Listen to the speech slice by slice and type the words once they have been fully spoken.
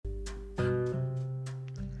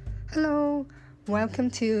Hello, welcome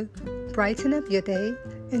to Brighten Up Your Day.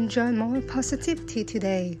 Enjoy more positivity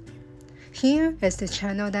today. Here is the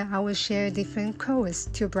channel that I will share different quotes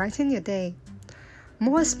to brighten your day.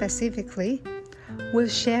 More specifically, we'll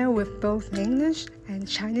share with both English and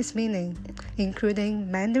Chinese meaning, including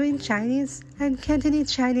Mandarin Chinese and Cantonese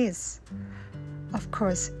Chinese. Of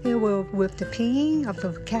course, it will with the pinyin of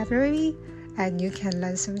the vocabulary, and you can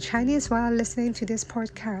learn some Chinese while listening to this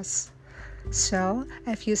podcast. So,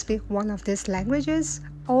 if you speak one of these languages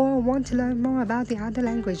or want to learn more about the other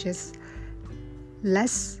languages,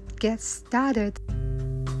 let's get started.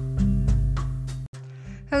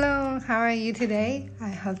 Hello, how are you today? I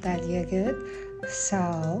hope that you're good.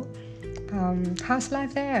 So, how's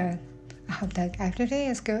life there? I hope that everything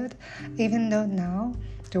is good, even though now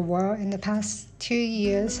the world in the past 2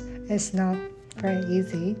 years is not very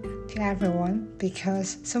easy to everyone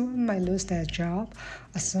because someone might lose their job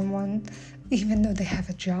or someone, even though they have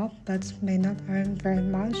a job, but may not earn very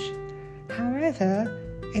much. However,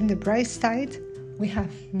 in the bright side, we have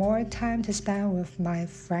more time to spend with my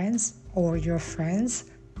friends or your friends,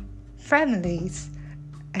 families,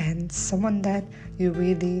 and someone that you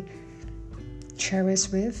really cherish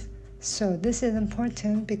with. So this is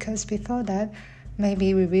important because before that,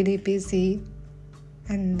 maybe we're really busy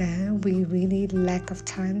and then we really lack of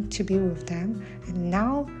time to be with them, and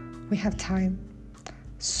now we have time.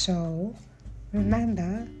 So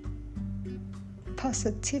remember,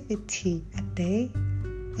 positivity a day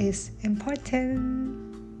is important.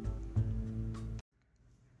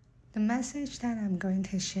 The message that I'm going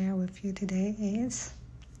to share with you today is: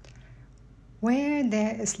 where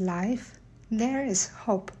there is life, there is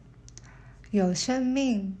hope. 有生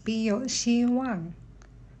命必有希望，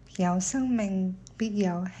有生命必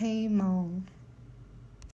有希望。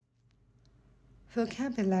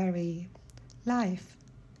 Vocabulary: life,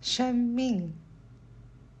 生命，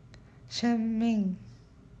生命，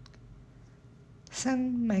生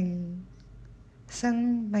命，生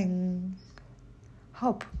命。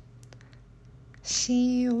 Hope,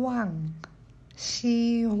 希望，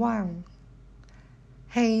希望，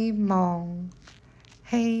希望，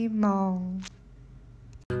希望。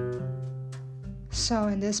 So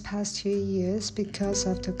in this past 2 years, because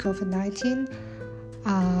of the COVID-19,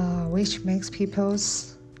 which makes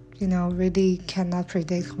people's, really cannot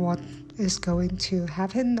predict what is going to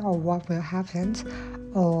happen or what will happen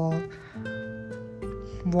or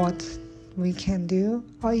what we can do,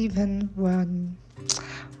 or even when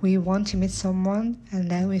we want to meet someone and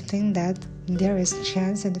then we think that there is a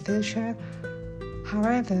chance in the future.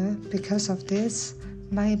 However, because of this,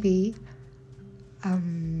 maybe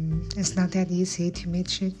it's not that easy to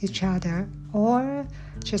meet each other. Or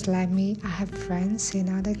just like me, I have friends in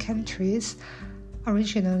other countries.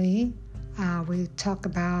 Originally, we talk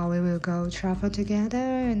about we will go travel together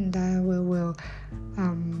and then we will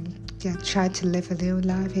try to live a new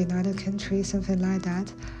life in other countries, something like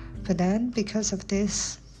that. But then because of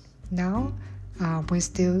this, now we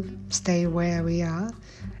still stay where we are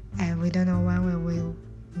and we don't know when we will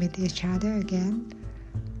meet each other again.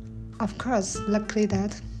 Of course, luckily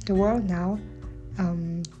that the world now,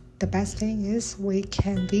 the best thing is we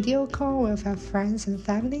can video call with our friends and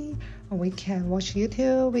family, or we can watch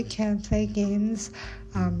YouTube, we can play games.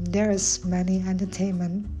 There is many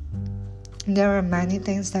entertainment. There are many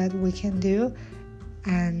things that we can do,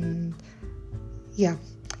 and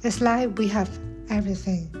it's like we have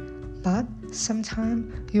everything. But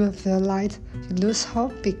sometimes you will feel like you lose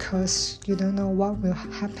hope because you don't know what will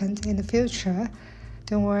happen in the future.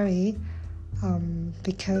 Don't worry,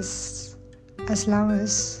 because as long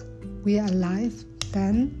as we are alive,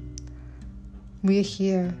 then we're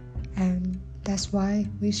here, and that's why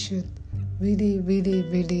we should really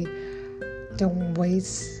don't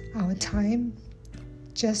waste our time.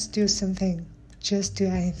 Just do something, just do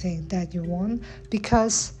anything that you want,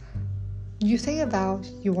 because you think about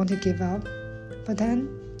you want to give up, but then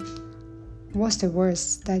what's the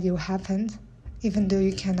worst that will happen? Even though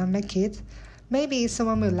you cannot make it, maybe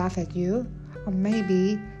someone will laugh at you, or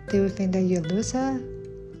maybe they will think that you're a loser.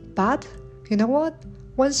 But you know what?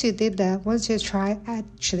 Once you did that, once you try,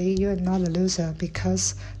 actually you're not a loser,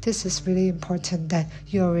 because this is really important that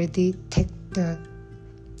you already take the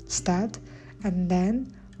step, and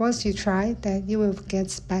then once you try, then you will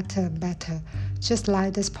get better and better. Just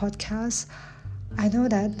like this podcast, I know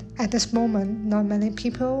that at this moment, not many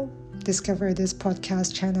people discover this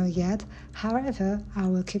podcast channel yet. However, I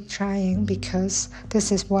will keep trying because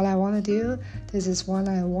this is what I want to do. This is what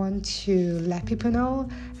I want to let people know,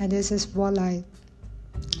 and this is what I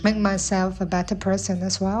make myself a better person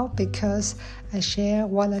as well, because I share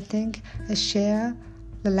what I think, I share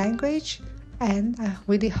the language, And I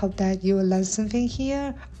really hope that you will learn something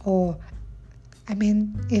here, or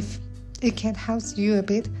if it can help you a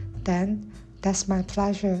bit, then that's my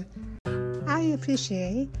pleasure. I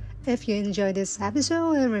appreciate if you enjoyed this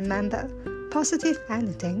episode, and remember, positive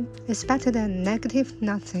anything is better than negative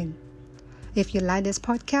nothing. If you like this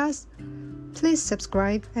podcast, please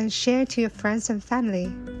subscribe and share to your friends and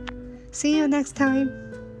family. See you next time.